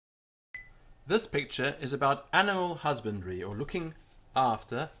This picture is about animal husbandry, or looking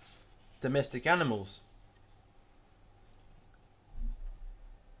after domestic animals.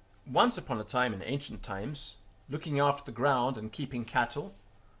 Once upon a time, in ancient times, looking after the ground and keeping cattle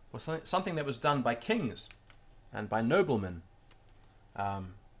was something that was done by kings and by noblemen,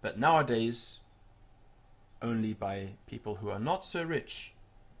 but nowadays only by people who are not so rich.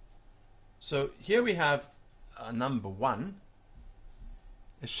 So here we have number one,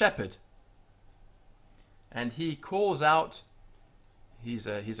 a shepherd, and he calls out, he's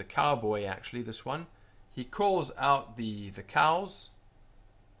a cowboy actually, this one. He calls out the cows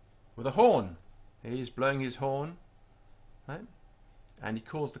with a horn. He's blowing his horn, right? And he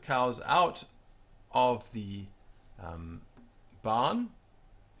calls the cows out of the barn.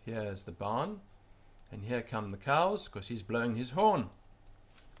 Here's the barn, and here come the cows because he's blowing his horn.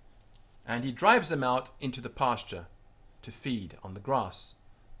 And he drives them out into the pasture to feed on the grass.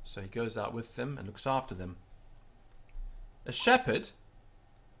 So he goes out with them and looks after them. A shepherd,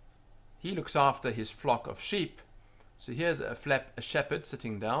 he looks after his flock of sheep. So here's a shepherd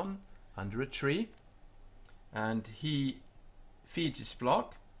sitting down under a tree, and he feeds his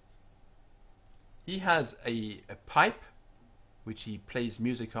flock. He has a pipe which he plays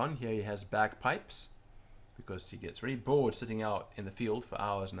music on. Here he has bagpipes because he gets very bored sitting out in the field for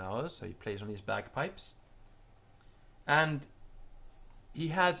hours and hours, so he plays on his bagpipes. And he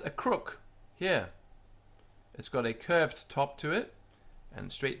has a crook here. It's got a curved top to it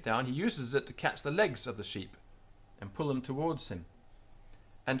and straight down. He uses it to catch the legs of the sheep and pull them towards him.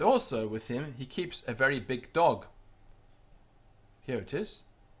 And also with him he keeps a very big dog. Here it is,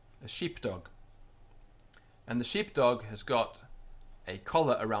 a sheepdog. And the sheepdog has got a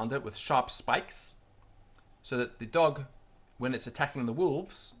collar around it with sharp spikes, so that the dog, when it's attacking the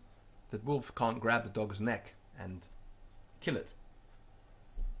wolves, the wolf can't grab the dog's neck and kill it.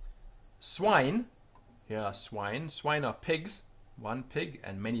 Swine, here are swine. Swine are pigs, one pig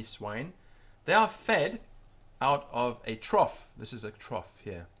and many swine. They are fed out of a trough. This is a trough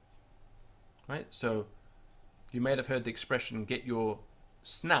here, right? So you may have heard the expression, get your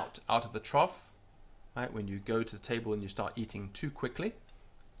snout out of the trough, right? When you go to the table and you start eating too quickly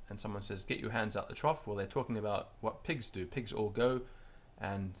and someone says get your hands out the trough, well, they're talking about what pigs do. Pigs all go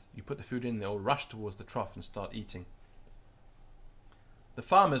and you put the food in, they all rush towards the trough and start eating. The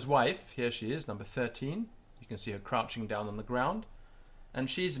farmer's wife, here she is, number 13. You can see her crouching down on the ground, and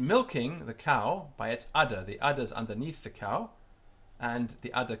she's milking the cow by its udder. The udder's underneath the cow, and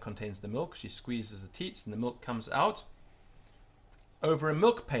the udder contains the milk. She squeezes the teats and the milk comes out over a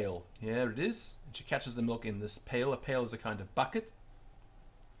milk pail. Here it is, and she catches the milk in this pail. A pail is a kind of bucket,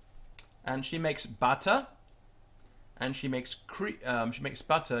 and she makes butter, and she makes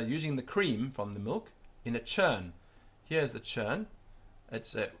butter using the cream from the milk in a churn. Here's the churn.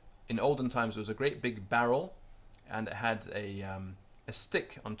 It's in olden times it was a great big barrel, and it had a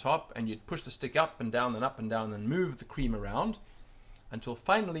stick on top, and you'd push the stick up and down and move the cream around until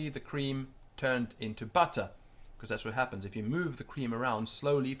finally the cream turned into butter, because that's what happens if you move the cream around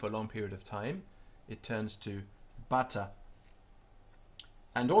slowly for a long period of time, it turns to butter.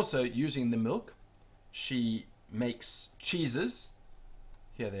 And also using the milk she makes cheeses.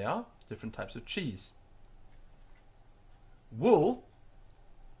 Here they are, different types of cheese. Wool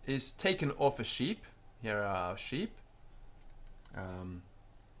is taken off a sheep. Here are our sheep,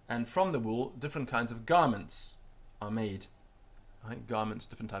 and from the wool different kinds of garments are made. Right? Garments,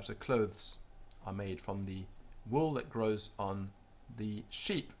 different types of clothes are made from the wool that grows on the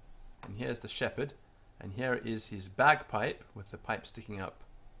sheep. And here's the shepherd, and here is his bagpipe with the pipe sticking up,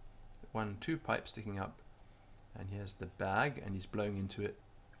 two pipes sticking up, and here's the bag, and he's blowing into it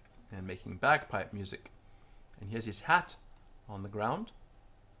and making bagpipe music. And here's his hat on the ground.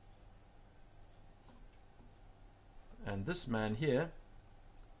 And this man here,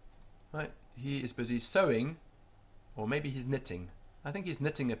 right, he is busy sewing, or maybe he's knitting. I think he's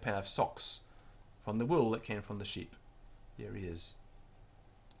knitting a pair of socks from the wool that came from the sheep. Here he is.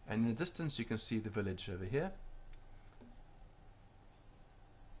 And in the distance you can see the village over here.